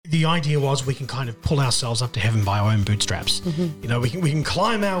the idea was we can kind of pull ourselves up to heaven by our own bootstraps. You know, we can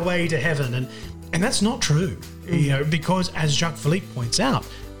climb our way to heaven, and that's not true. You know, because as Jacques Philippe points out,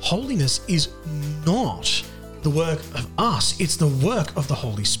 holiness is not the work of us, it's the work of the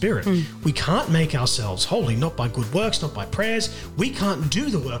Holy Spirit. We can't make ourselves holy, not by good works, not by prayers. We can't do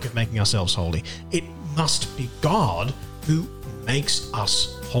the work of making ourselves holy. It must be God who makes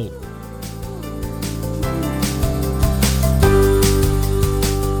us holy.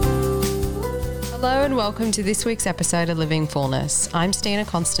 Hello and welcome to this week's episode of Living Fullness. I'm Stina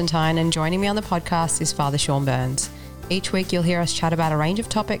Constantine, and joining me on the podcast is Father Sean Burns. Each week you'll hear us chat about a range of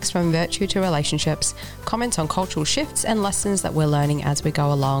topics from virtue to relationships, comments on cultural shifts and lessons that we're learning as we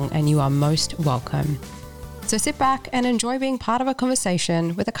go along, and you are most welcome. So sit back and enjoy being part of a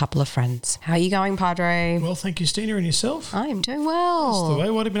conversation with a couple of friends. How are you going, Padre? Well, thank you, Stina, and yourself? I'm doing well. That's the way.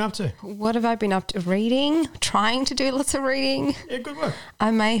 What have you been up to? What have I been up to? Reading, trying to do lots of reading. Yeah, good work.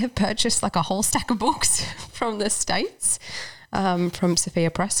 I may have purchased like a whole stack of books from the States. From Sophia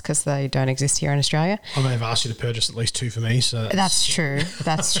Press, because they don't exist here in Australia. I may have asked you to purchase at least 2 for me. So That's true,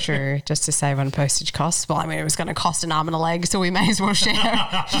 just to save on postage costs. Well, I mean, it was going to cost an arm and a leg, so we may as well share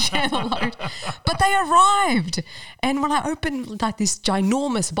the load. But they arrived, and when I opened like this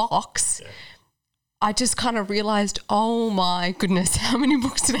ginormous box, I just kind of realised, oh my goodness, how many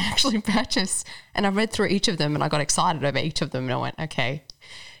books did I actually purchase? And I read through each of them, and I got excited over each of them, and I went, okay.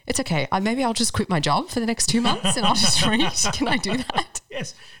 It's okay. Maybe I'll just quit my job for the next 2 months and I'll just read. Can I do that?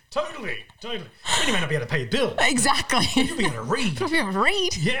 Yes, totally. Then you may not be able to pay your bill. Exactly. You'll be able to read. I'll be able to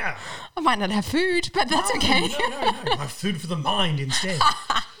read. Yeah. I might not have food, but that's okay. No. Have food for the mind instead.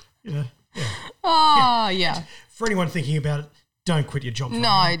 Yeah. Oh, yeah. For anyone thinking about it, don't quit your job.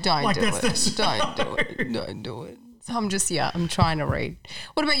 No, don't like do it. Don't do it. Don't do it. So I'm trying to read.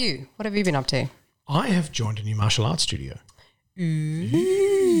 What about you? What have you been up to? I have joined a new martial arts studio.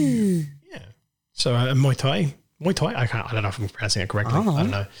 Ooh. Yeah. So Muay Thai. I don't know if I'm pronouncing it correctly. Oh. I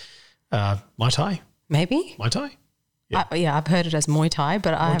don't know. Muay Thai. Maybe? Muay Thai. Yeah. I've heard it as Muay Thai,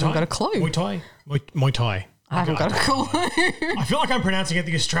 but I haven't got a clue. Muay Thai. Muay Thai. I haven't got a clue. I feel like I'm pronouncing it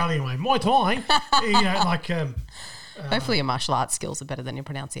the Australian way. Muay Thai. You know, like. Hopefully your martial arts skills are better than your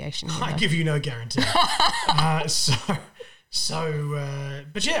pronunciation. I give you no guarantee.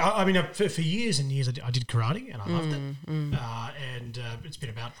 But yeah, I mean, for years and years, I did karate and I loved it. And it's been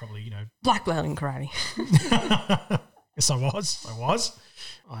about probably, black belt in karate. Yes, I was.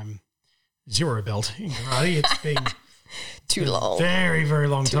 I'm 0 belt in karate. It's been too long. Very, very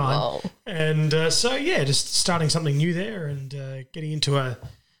long Too time. long. And just starting something new there and getting into a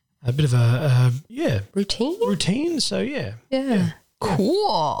bit of a routine. So yeah.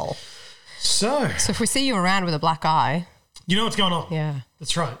 Cool. So if we see you around with a black eye, you know what's going on. Yeah.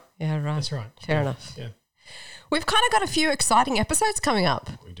 That's right. Yeah, right. That's right. Fair enough. Yeah. We've kind of got a few exciting episodes coming up.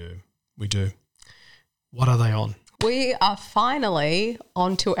 We do. What are they on? We are finally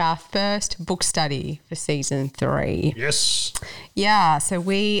on to our first book study for season 3. Yes. Yeah, so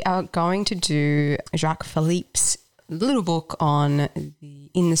we are going to do Jacques Philippe's little book on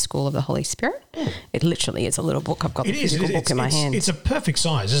In the School of the Holy Spirit. It literally is a little book. I've got the physical book in my hand. It's a perfect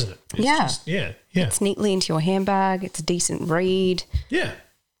size, isn't it? Yeah. It's neatly into your handbag. It's a decent read. Yeah.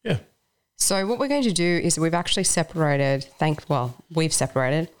 So what we're going to do is we've actually separated, Jacques Philippe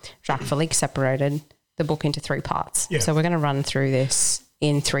separated the book into 3 parts. Yeah. So we're going to run through this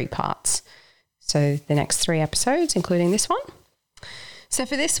in 3 parts. So the next 3 episodes, including this one. So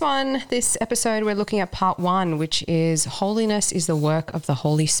for this episode, we're looking at part 1, which is Holiness is the Work of the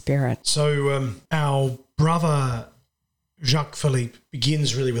Holy Spirit. So our brother Jacques Philippe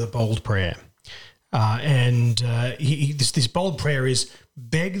begins really with a bold prayer. This bold prayer is,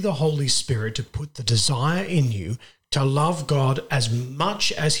 beg the Holy Spirit to put the desire in you to love God as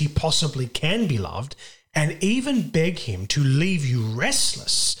much as he possibly can be loved, and even beg him to leave you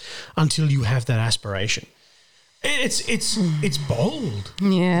restless until you have that aspiration. It's bold.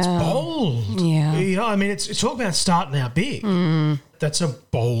 Yeah. It's bold. Yeah. I mean, it's talking about starting out big. That's a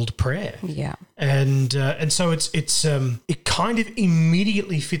bold prayer. Yeah. And so it kind of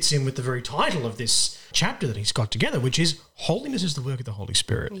immediately fits in with the very title of this chapter that he's got together, which is Holiness is the Work of the Holy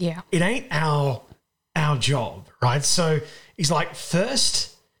Spirit. Yeah. It ain't our job, right? So he's like,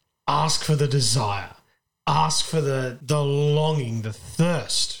 first ask for the desire, ask for the longing, the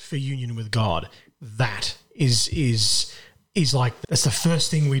thirst for union with God. That is like, that's the first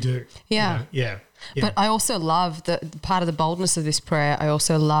thing we do. Yeah. Yeah. But I also love that part of the boldness of this prayer, I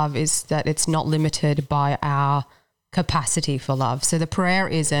also love is that it's not limited by our capacity for love. So the prayer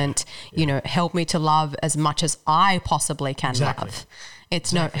isn't, help me to love as much as I possibly can love.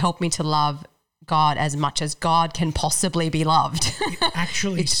 It's no, help me to love God as much as God can possibly be loved. It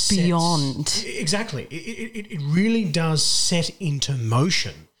actually it's beyond. Exactly. It really does set into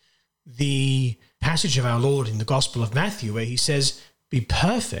motion the passage of our Lord in the Gospel of Matthew where he says, be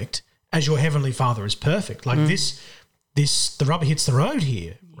perfect as your heavenly Father is perfect. Like this, the rubber hits the road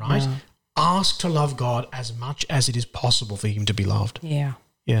here, right? Yeah. Ask to love God as much as it is possible for him to be loved. Yeah.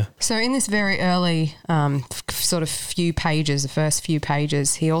 Yeah. So in this very early sort of few pages, the first few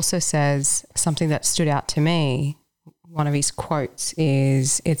pages, he also says something that stood out to me. One of his quotes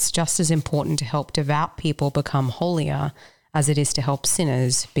is, it's just as important to help devout people become holier as it is to help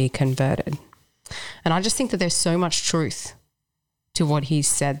sinners be converted. And I just think that there's so much truth to what he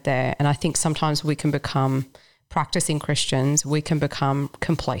said there. And I think sometimes we can become practicing Christians, we can become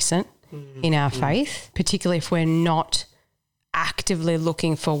complacent in our faith, particularly if we're not actively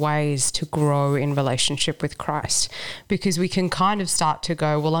looking for ways to grow in relationship with Christ, because we can kind of start to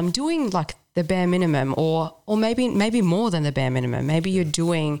go, well, I'm doing like the bare minimum, or maybe more than the bare minimum. Maybe you're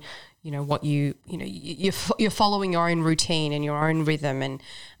doing, what you're following your own routine and your own rhythm and,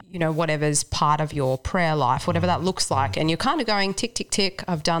 whatever's part of your prayer life, whatever that looks like. And you're kind of going tick, tick, tick.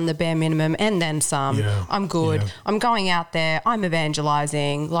 I've done the bare minimum and then some. Yeah. I'm good. Yeah. I'm going out there. I'm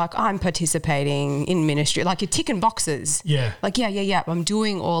evangelizing. Like I'm participating in ministry. Like you're ticking boxes. Yeah. Like, yeah. I'm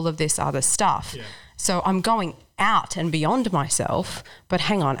doing all of this other stuff. Yeah. So I'm going out and beyond myself. But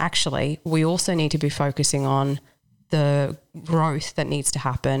hang on, actually, we also need to be focusing on the growth that needs to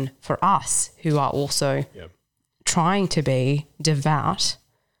happen for us who are also trying to be devout.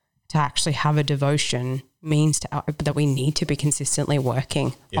 To actually have a devotion means that we need to be consistently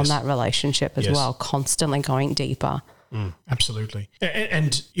working on that relationship as well, constantly going deeper. Absolutely.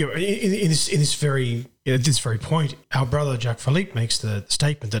 And in this very point, our brother Jacques Philippe makes the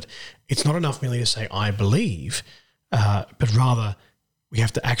statement that it's not enough merely to say, I believe, but rather we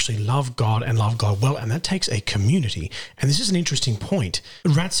have to actually love God and love God well, and that takes a community. And this is an interesting point.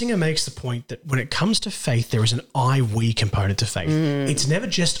 Ratzinger makes the point that when it comes to faith, there is an I-we component to faith. It's never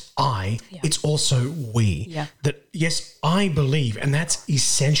just I, it's also we. Yeah. That, yes, I believe, and that's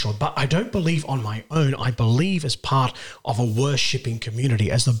essential, but I don't believe on my own. I believe as part of a worshipping community,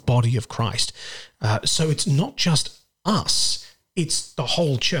 as the body of Christ. So it's not just us. It's the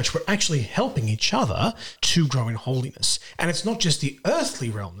whole church. We're actually helping each other to grow in holiness. And it's not just the earthly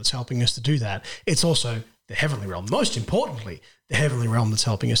realm that's helping us to do that. It's also the heavenly realm. Most importantly, the heavenly realm that's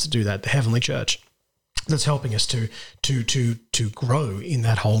helping us to do that, the heavenly church that's helping us to grow in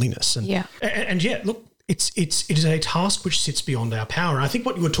that holiness. And look, it is a task which sits beyond our power. And I think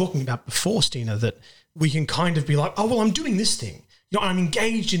what you were talking about before, Stina, that we can kind of be like, oh, well, I'm doing this thing. I'm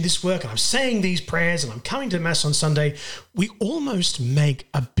engaged in this work and I'm saying these prayers and I'm coming to Mass on Sunday. We almost make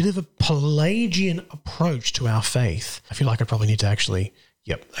a bit of a Pelagian approach to our faith. I feel like I probably need to actually,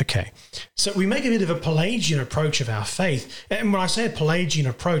 okay. So we make a bit of a Pelagian approach of our faith. And when I say a Pelagian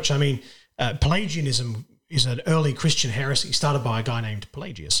approach, I mean Pelagianism is an early Christian heresy started by a guy named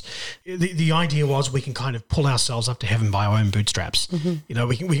Pelagius. The idea was we can kind of pull ourselves up to heaven by our own bootstraps.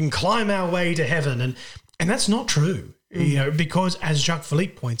 Mm-hmm. We can climb our way to heaven, and that's not true. Because as Jacques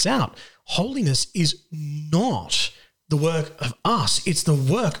Philippe points out, holiness is not the work of us. It's the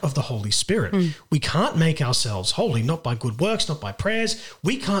work of the Holy Spirit. We can't make ourselves holy, not by good works, not by prayers.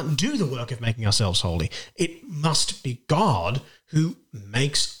 We can't do the work of making ourselves holy. It must be God who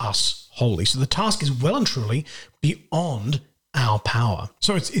makes us holy. So the task is well and truly beyond our power.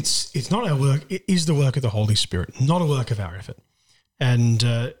 So it's not our work. It is the work of the Holy Spirit, not a work of our effort. And,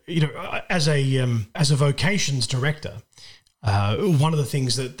 as a vocations director, one of the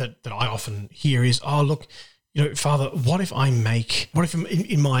things that I often hear is, oh, look, Father, what if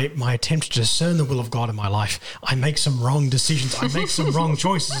in my attempt to discern the will of God in my life, I make some wrong decisions, I make some wrong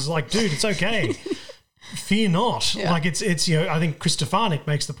choices. It's like, dude, it's okay. Fear not. Yeah. Like it's I think Chris Stefanik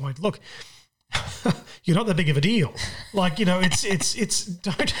makes the point, look, you're not that big of a deal. Like, it's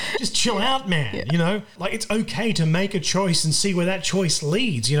don't just chill out, man. Yeah. Like it's okay to make a choice and see where that choice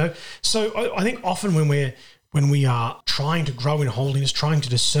leads, So I think often when we are trying to grow in holiness, trying to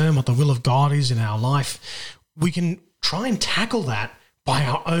discern what the will of God is in our life, we can try and tackle that by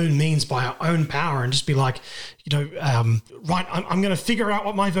our own means, by our own power, and just be like, right, I'm going to figure out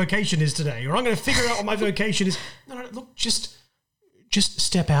what my vocation is today, or I'm going to figure out what my vocation is. No, look, just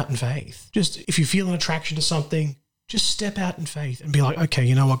step out in faith. Just if you feel an attraction to something, just step out in faith and be like, okay,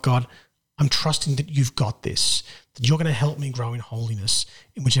 you know what, God, I'm trusting that you've got this, that you're going to help me grow in holiness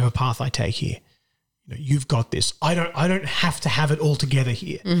in whichever path I take here. You've got this. I don't have to have it all together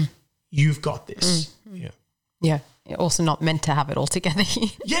here. You've got this. Yeah. You're also not meant to have it all together here.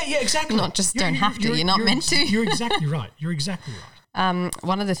 Yeah, exactly. Not just don't have to. You're not meant to. You're exactly right. You're exactly right.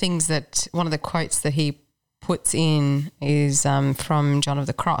 One of the quotes that he puts in is from John of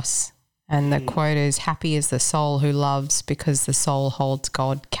the Cross. And the quote is, happy is the soul who loves because the soul holds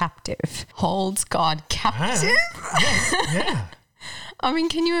God captive. Holds God captive? Yeah. I mean,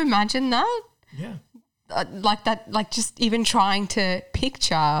 can you imagine that? Yeah. Like that, like just even trying to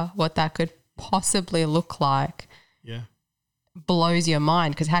picture what that could possibly look like. Yeah. Blows your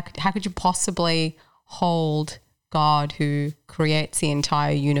mind, because how could you possibly hold God who creates the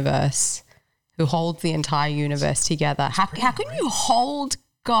entire universe, who holds the entire universe together? How can you hold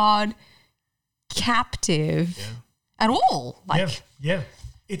God captive at all? Yeah.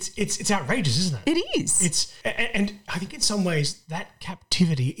 It's outrageous, isn't it? It is. And I think in some ways that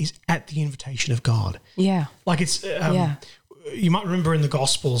captivity is at the invitation of God. Yeah. Like it's you might remember in the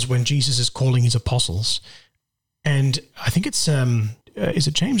Gospels when Jesus is calling his apostles, and I think it's is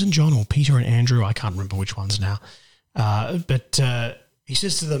it James and John or Peter and Andrew? I can't remember which ones now. But he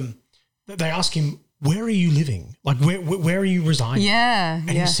says to them, they ask him, where are you living? Like where are you residing? Yeah. And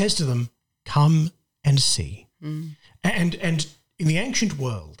he says to them, come and see. And in the ancient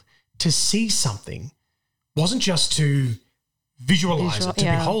world, to see something wasn't just to visualize it, to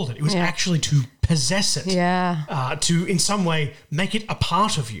behold it. It was actually to possess it. Yeah. To in some way make it a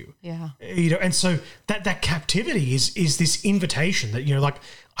part of you. Yeah. And so that captivity is this invitation that, like,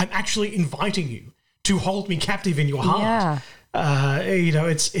 I'm actually inviting you to hold me captive in your heart. Yeah.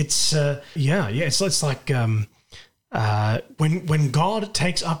 It's like when God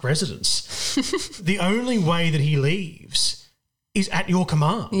takes up residence, the only way that he leaves is at your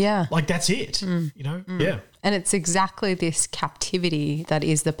command. Yeah. Like that's it, Yeah. And it's exactly this captivity that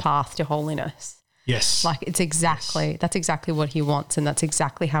is the path to holiness. Yes. Like that's exactly what he wants, and that's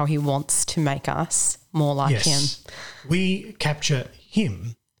exactly how he wants to make us more like him. We capture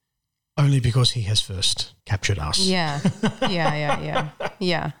him only because he has first captured us. Yeah.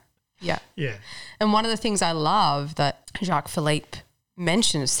 And one of the things I love that Jacques Philippe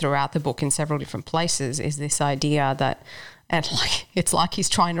mentions throughout the book in several different places is this idea that, and it's like he's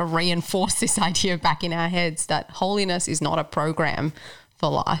trying to reinforce this idea back in our heads, that holiness is not a program for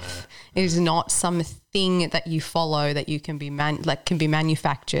life. It is not something that you follow that you can be can be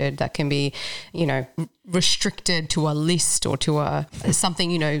manufactured, that can be, restricted to a list or to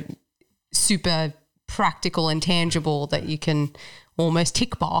something, super practical and tangible that you can almost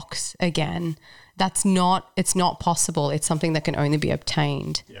tick box again. It's not possible. It's something that can only be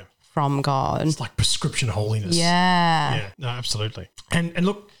obtained from God. It's like prescription holiness. Yeah. No, absolutely. And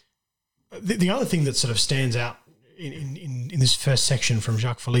look, the other thing that sort of stands out in this first section from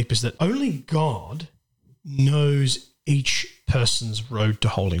Jacques Philippe is that only God knows each person's road to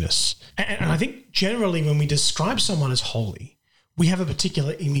holiness. And I think generally when we describe someone as holy, we have a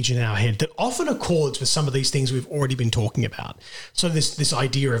particular image in our head that often accords with some of these things we've already been talking about. So this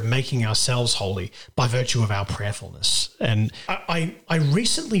idea of making ourselves holy by virtue of our prayerfulness. And I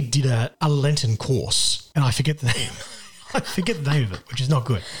recently did a Lenten course, and I forget the name. I forget the name of it, which is not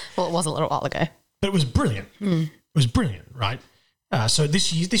good. Well, it was a little while ago. But it was brilliant. It was brilliant, right? So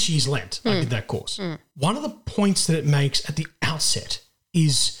this year's Lent, I did that course. One of the points that it makes at the outset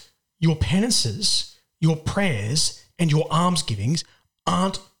is your penances, your prayers, and your almsgivings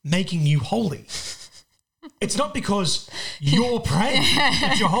aren't making you holy. It's not because you're praying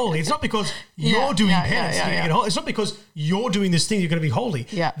that you're holy. It's not because you're doing penance. It's not because you're doing this thing you're going to be holy.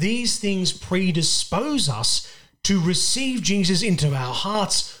 Yeah. These things predispose us to receive Jesus into our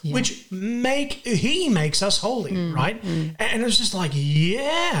hearts, which he makes us holy, right? And it's just like,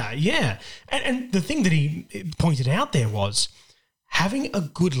 And the thing that he pointed out there was having a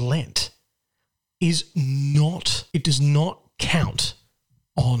good Lent does not count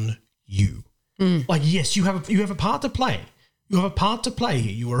on you. Like, yes, you have a part to play. You have a part to play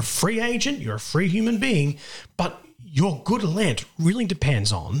here. You are a free agent. You're a free human being, but your good Lent really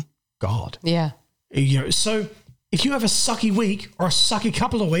depends on God. Yeah. So if you have a sucky week or a sucky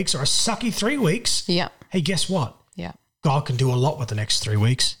couple of weeks or a sucky 3 weeks, hey, guess what? Yeah. God can do a lot with the next 3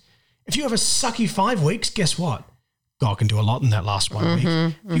 weeks. If you have a sucky 5 weeks, guess what? God can do a lot in that last 1 week.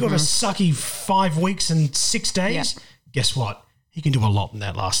 If you have a sucky 5 weeks and 6 days, guess what? He can do a lot in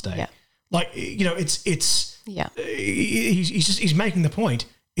that last day. Yeah. Like, he's making the point.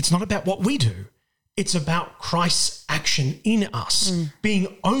 It's not about what we do. It's about Christ's action in us, being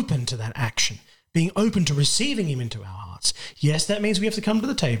open to that action, being open to receiving him into our hearts. Yes, that means we have to come to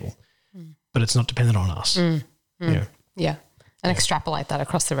the table, but it's not dependent on us. Yeah. And extrapolate that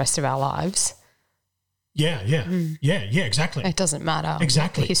across the rest of our lives. Yeah, exactly. It doesn't matter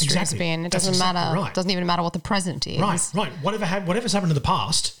exactly what the history has been. It doesn't matter. Right. It doesn't even matter what the present is. Right. Whatever's happened in the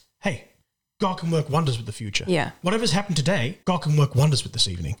past, hey, God can work wonders with the future. Yeah. Whatever's happened today, God can work wonders with this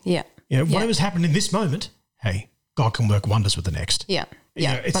evening. Yeah. Whatever's happened in this moment, hey, God can work wonders with the next. Yeah.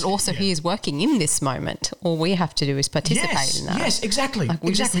 Yeah. But also He is working in this moment. All we have to do is participate in that. Yes, exactly.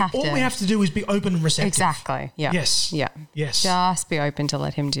 We just have All we have to do is be open and receptive. Exactly. Yeah. Yes. Yeah. Yes. Just be open to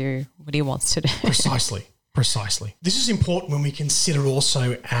let Him do what He wants to do. Precisely. This is important when we consider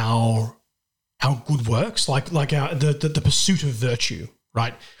also our good works, like the pursuit of virtue,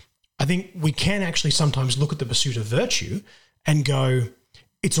 right? I think we can actually sometimes look at the pursuit of virtue and go,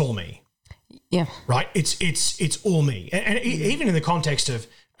 it's all me. Yeah. Right? It's all me. And even in the context of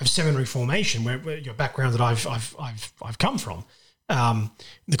seminary formation, where your background that I've come from, in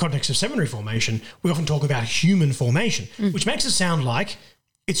the context of seminary formation, we often talk about human formation, which makes it sound like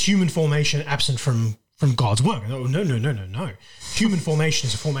it's human formation absent from God's work. No. Human formation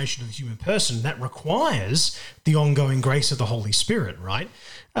is a formation of the human person that requires the ongoing grace of the Holy Spirit, right?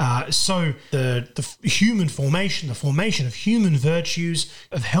 So the human formation, the formation of human virtues,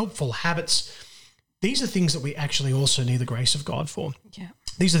 of helpful habits, these are things that we actually also need the grace of God for. Yeah.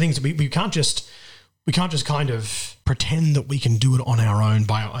 These are things that we can't just kind of pretend that we can do it on our own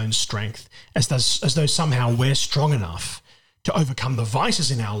by our own strength, as though somehow we're strong enough to overcome the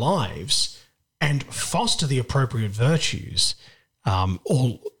vices in our lives and foster the appropriate virtues,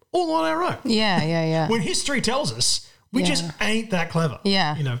 all on our own. Yeah. When history tells us we just ain't that clever.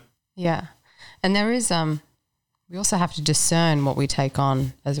 Yeah. Yeah. And there is, we also have to discern what we take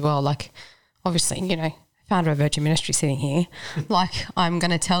on as well. Like, obviously, founder of Virtue Ministry sitting here, like, I'm going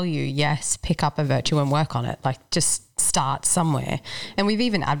to tell you, yes, pick up a virtue and work on it. Like, just start somewhere. And we've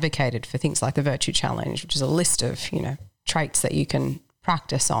even advocated for things like the Virtue Challenge, which is a list of, traits that you can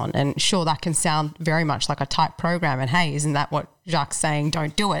practice on. And sure, that can sound very much like a type program. And hey, isn't that what Jacques saying?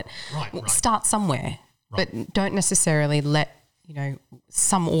 Don't do it. Right. Start somewhere, but don't necessarily let,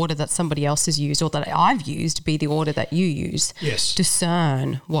 some order that somebody else has used or that I've used be the order that you use. Yes.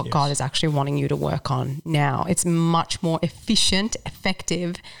 Discern what God is actually wanting you to work on now. It's much more efficient,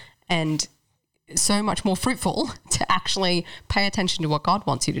 effective, and so much more fruitful to actually pay attention to what God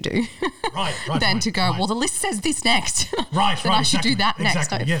wants you to do than to go, well, the list says this next. Then I should do that next.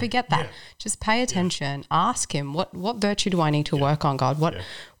 Exactly. Don't forget that. Yeah. Just pay attention. Ask Him, what virtue do I need to work on, God? What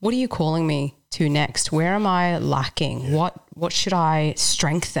are you calling me to next? Where am I lacking? What should I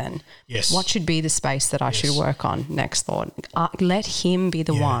strengthen? Yes. What should be the space that I should work on next, Lord? Let Him be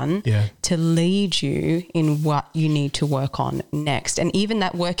the one to lead you in what you need to work on next. And even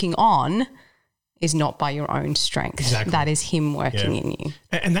that working on is not by your own strength. Exactly. That is Him working in you.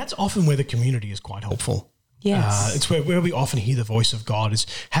 And that's often where the community is quite helpful. Yes. It's where we often hear the voice of God, is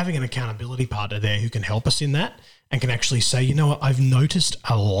having an accountability partner there who can help us in that and can actually say, you know what, I've noticed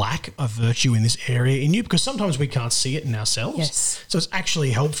a lack of virtue in this area in you, because sometimes we can't see it in ourselves. Yes. So it's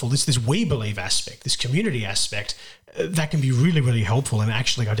actually helpful. This we believe aspect, this community aspect, that can be really, really helpful in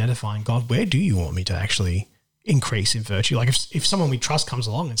actually identifying, God, where do you want me to actually increase in virtue? Like if someone we trust comes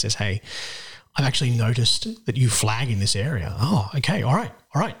along and says, hey, I've actually noticed that you flag in this area. Oh, okay. All right.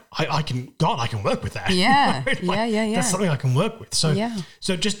 I can work with that. Yeah. Right? Yeah. That's something I can work with. So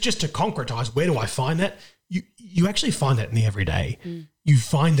just to concretize, where do I find that? You actually find that in the everyday. You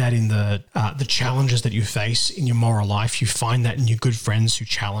find that in the challenges that you face in your moral life. You find that in your good friends who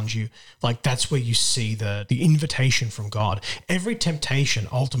challenge you. Like, that's where you see the invitation from God. Every temptation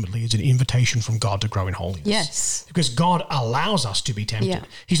ultimately is an invitation from God to grow in holiness. Yes. Because God allows us to be tempted. Yeah.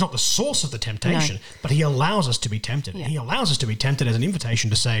 He's not the source of the temptation, but He allows us to be tempted. Yeah. He allows us to be tempted as an invitation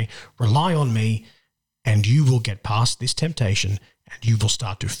to say, rely on me and you will get past this temptation and you will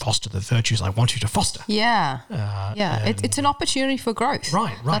start to foster the virtues I want you to foster. Yeah. It's an opportunity for growth.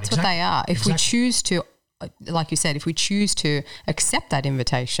 Right. That's what they are. If we choose to, like you said, if we choose to accept that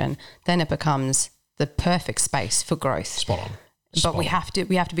invitation, then it becomes the perfect space for growth. Spot on. But we have to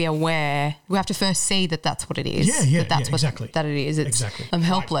be aware. We have to first see that that's what it is. That's exactly. That it is. It's, exactly. I'm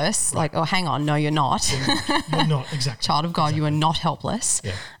helpless. Right. Like, oh, hang on, no, you're not. You're not, exactly. Child of God, you are not helpless.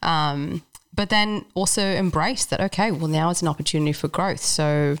 Yeah. But then also embrace that, okay, well, now it's an opportunity for growth.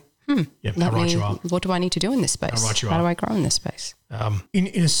 So, how right you are. What do I need to do in this space? How right you are. How do I grow in this space? In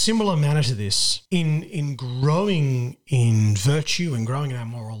a similar manner to this, in growing in virtue and growing in our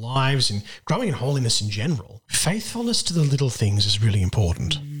moral lives and growing in holiness in general, faithfulness to the little things is really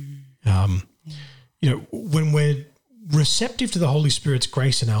important. When we're receptive to the Holy Spirit's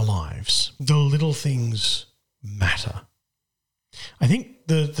grace in our lives, the little things matter. I think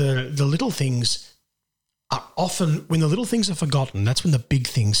the little things are often, when the little things are forgotten, that's when the big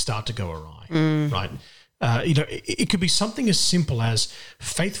things start to go awry, right? It could be something as simple as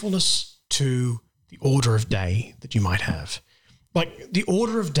faithfulness to the order of day that you might have. Like the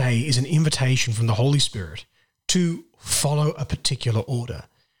order of day is an invitation from the Holy Spirit to follow a particular order,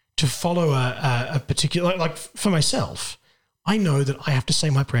 to follow a particular, like for myself, I know that I have to say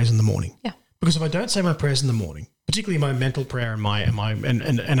my prayers in the morning. Yeah. Because if I don't say my prayers in the morning, particularly my mental prayer and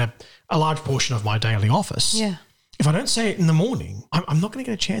a large portion of my daily office, if I don't say it in the morning, I'm not going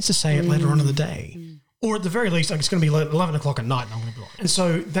to get a chance to say it later on in the day. Or at the very least, like it's going to be 11 o'clock at night and I'm going to be like, and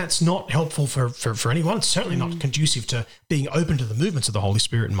so that's not helpful for anyone. It's certainly not conducive to being open to the movements of the Holy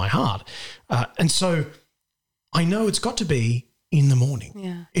Spirit in my heart. And so I know it's got to be in the morning.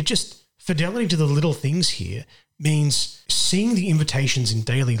 Yeah. It just, fidelity to the little things here means seeing the invitations in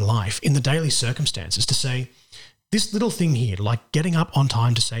daily life, in the daily circumstances, to say, this little thing here, like getting up on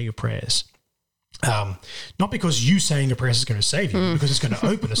time to say your prayers, not because you saying your prayers is going to save you, but because it's going to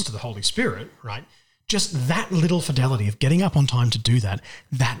open us to the Holy Spirit, right? Just that little fidelity of getting up on time to do that,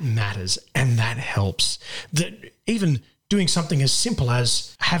 that matters and that helps. That even doing something as simple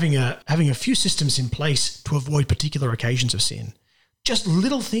as having a few systems in place to avoid particular occasions of sin, just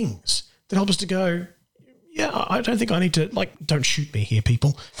little things that help us to go, yeah, I don't think I need to, like, don't shoot me here,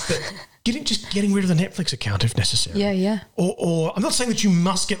 people, but getting rid of the Netflix account if necessary. Yeah. Or I'm not saying that you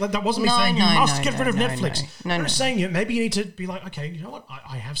must get, that wasn't me saying you must get rid of Netflix. I'm just saying maybe you need to be like, okay, you know what,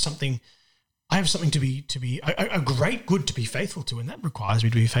 I have something to be a great good to be faithful to, and that requires me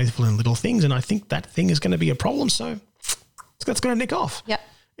to be faithful in little things, and I think that thing is going to be a problem, so that's going to nick off. Yep.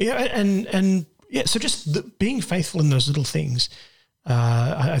 Yeah, and so just being faithful in those little things,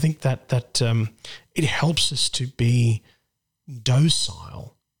 I think that it helps us to be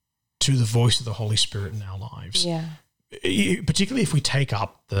docile to the voice of the Holy Spirit in our lives. Yeah. Particularly if we take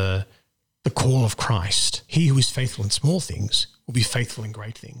up the call of Christ. He who is faithful in small things will be faithful in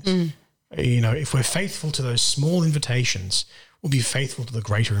great things. You know, if we're faithful to those small invitations, we'll be faithful to the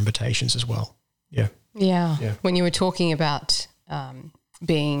greater invitations as well. Yeah. When you were talking about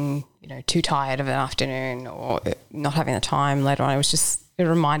being, too tired of an afternoon or not having the time later on, it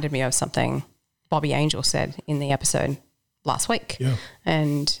reminded me of something Bobby Angel said in the episode last week. Yeah.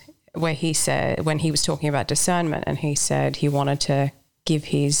 And where he said, when he was talking about discernment, and he said he wanted to give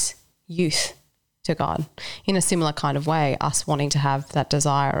his youth to God in a similar kind of way, us wanting to have that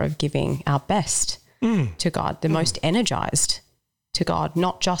desire of giving our best to God, the most energized to God,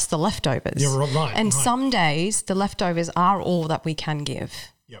 not just the leftovers. Yeah, right. And some days the leftovers are all that we can give.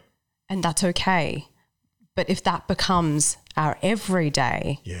 Yep. And that's okay. But if that becomes our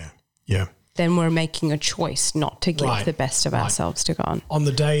everyday, then we're making a choice not to give the best of ourselves to God. On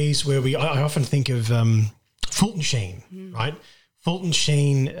the days where I often think of Fulton Sheen, right? Fulton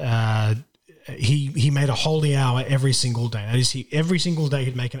Sheen, he made a holy hour every single day. That is, every single day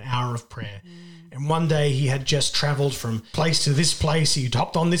he'd make an hour of prayer. And one day he had just traveled from place to this place. He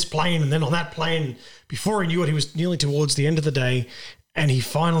hopped on this plane and then on that plane. Before he knew it, he was nearly towards the end of the day, and he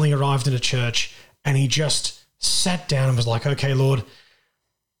finally arrived in a church, and he just sat down and was like, okay, Lord,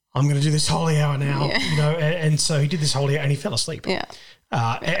 I'm going to do this holy hour now, and so he did this holy hour and he fell asleep. Yeah.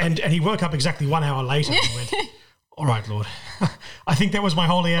 And he woke up exactly 1 hour later and went, all right, Lord, I think that was my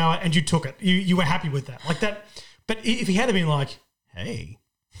holy hour, and you took it. You were happy with that. Like that. But if he had been like, hey,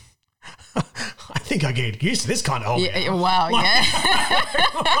 I think I get used to this kind of holy hour. Wow,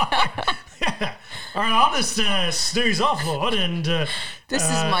 All right, I'll just snooze off, Lord, and this is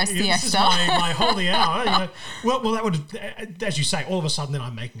my siesta. This is my holy hour. Well, that would, as you say, all of a sudden, then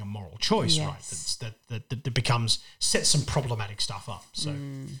I'm making a moral choice, right? That becomes sets some problematic stuff up. So,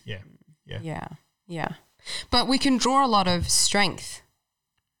 yeah. But we can draw a lot of strength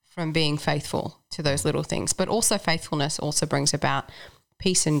from being faithful to those little things. But also, faithfulness also brings about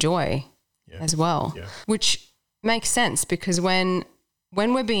peace and joy as well, which makes sense, because when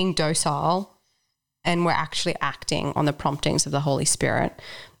we're being docile and we're actually acting on the promptings of the Holy Spirit,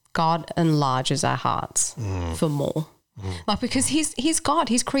 God enlarges our hearts for more. Like, because he's God,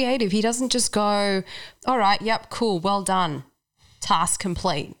 he's creative. He doesn't just go, all right, yep, cool, well done, task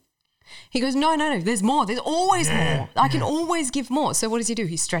complete. He goes, no, there's more. There's always more. I can always give more. So what does he do?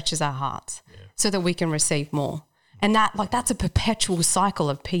 He stretches our hearts so that we can receive more. And that's a perpetual cycle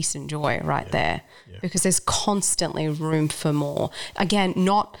of peace and joy there, because there's constantly room for more. Again,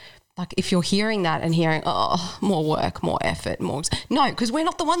 not like if you're hearing that and hearing, oh, more work, more effort, more. No, because we're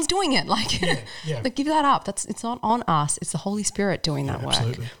not the ones doing it. Like, like, give that up. It's not on us. It's the Holy Spirit doing that work.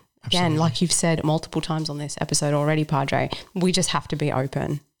 Absolutely. Again, like you've said multiple times on this episode already, Padre, we just have to be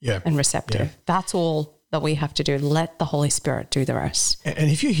open and receptive. Yeah. That's all that we have to do. Let the Holy Spirit do the rest. And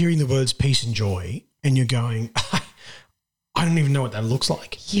if you're hearing the words peace and joy and you're going, I don't even know what that looks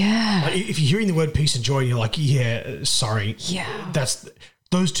like. Yeah. Like, if you're hearing the word peace and joy and you're like, sorry. Yeah.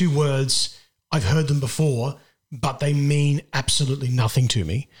 Those two words, I've heard them before, but they mean absolutely nothing to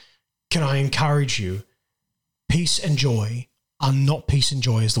me, can I encourage you, peace and joy are not peace and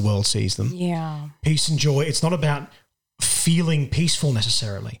joy as the world sees them. Yeah. Peace and joy, it's not about feeling peaceful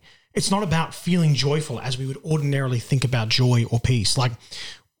necessarily. It's not about feeling joyful as we would ordinarily think about joy or peace. Like,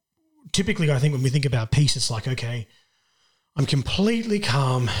 typically I think when we think about peace, it's like, okay, I'm completely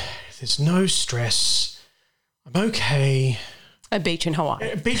calm. There's no stress. I'm okay. A beach in Hawaii.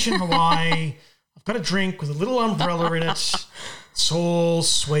 I've got a drink with a little umbrella in it. It's all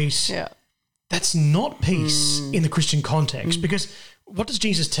sweet. Yeah. That's not peace in the Christian context, because what does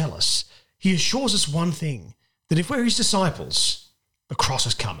Jesus tell us? He assures us one thing, that if we're his disciples, the cross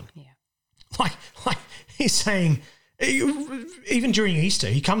is coming. Yeah. Like he's saying, even during Easter,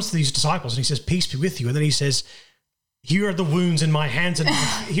 he comes to these disciples and he says, peace be with you. And then he says, here are the wounds in my hands. And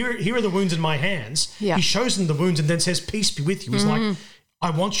here are the wounds in my hands. Yeah. He shows them the wounds and then says, peace be with you. He's like, I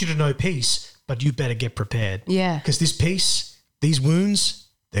want you to know peace, but you better get prepared. Yeah. Because this peace, these wounds,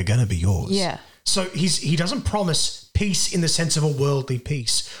 they're going to be yours. Yeah. So he doesn't promise peace in the sense of a worldly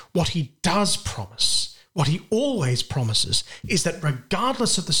peace. What he does promise, what he always promises, is that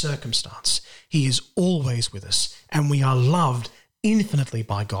regardless of the circumstance, he is always with us, and we are loved infinitely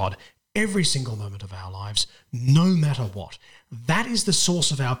by God every single moment of our lives, no matter what. That is the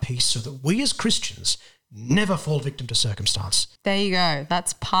source of our peace, so that we as Christians never fall victim to circumstance. There you go.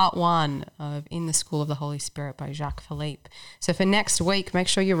 That's part 1 of In the School of the Holy Spirit by Jacques Philippe. So for next week, make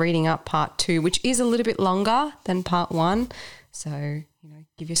sure you're reading up part 2, which is a little bit longer than part 1. So,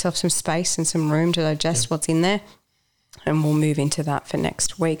 give yourself some space and some room to digest what's in there. And we'll move into that for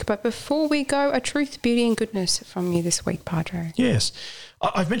next week. But before we go, a truth, beauty and goodness from you this week, Padre. Yes.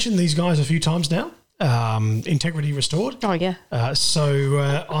 I've mentioned these guys a few times now. Integrity Restored. Oh, yeah. So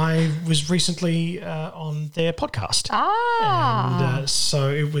I was recently on their podcast. And so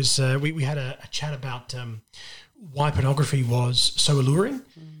it was, we had a chat about why pornography was so alluring.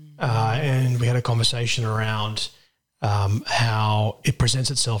 And we had a conversation around how it presents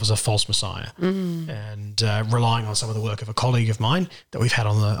itself as a false messiah, and relying on some of the work of a colleague of mine that we've had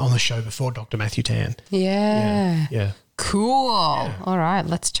on the show before, Dr. Matthew Tan. Yeah. Cool. Yeah. All right.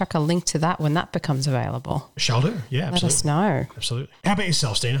 Let's chuck a link to that when that becomes available. Shall do. Yeah, absolutely. Let us know. Absolutely. How about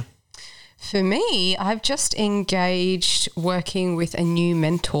yourself, Stina? For me, I've just engaged working with a new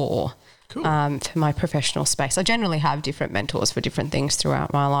mentor. Cool. For my professional space. I generally have different mentors for different things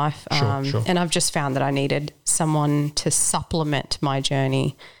throughout my life. Sure. And I've just found that I needed someone to supplement my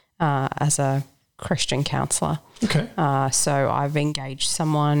journey as a Christian counsellor. Okay. So I've engaged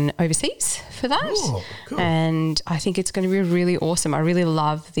someone overseas for that. Oh, cool. And I think it's going to be really awesome. I really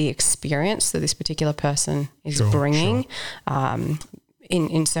love the experience that this particular person is bringing.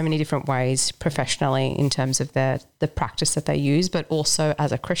 In so many different ways, professionally, in terms of the practice that they use, but also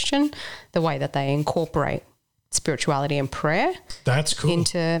as a Christian, the way that they incorporate spirituality and prayer. That's cool.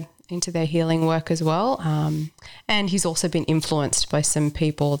 Into their healing work as well. And he's also been influenced by some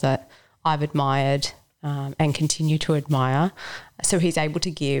people that I've admired and continue to admire. So he's able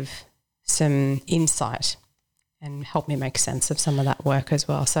to give some insight and help me make sense of some of that work as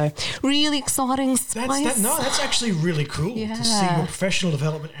well. So really exciting space. That's actually really cool to see your professional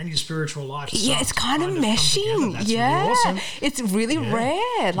development and your spiritual life. It's kind of meshing. That's really awesome. It's really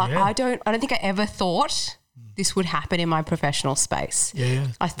rare. Like I don't think I ever thought this would happen in my professional space.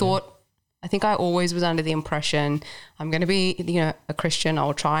 I think I always was under the impression I'm going to be, a Christian.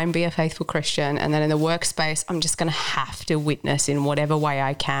 I'll try and be a faithful Christian. And then in the workspace, I'm just going to have to witness in whatever way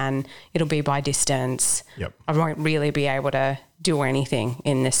I can. It'll be by distance. Yep. I won't really be able to do anything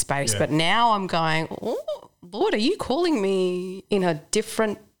in this space. But now I'm going, oh, Lord, are you calling me in a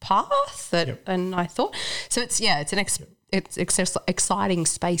different path? And I thought, so it's an exciting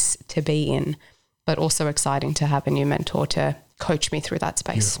space to be in, but also exciting to have a new mentor to coach me through that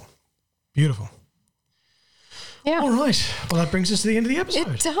space. Beautiful. Yeah. All right. Well, that brings us to the end of the episode.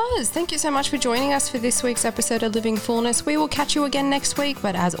 It does. Thank you so much for joining us for this week's episode of Living Fullness. We will catch you again next week,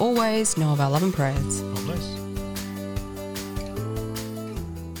 but as always, know of our love and prayers. God bless.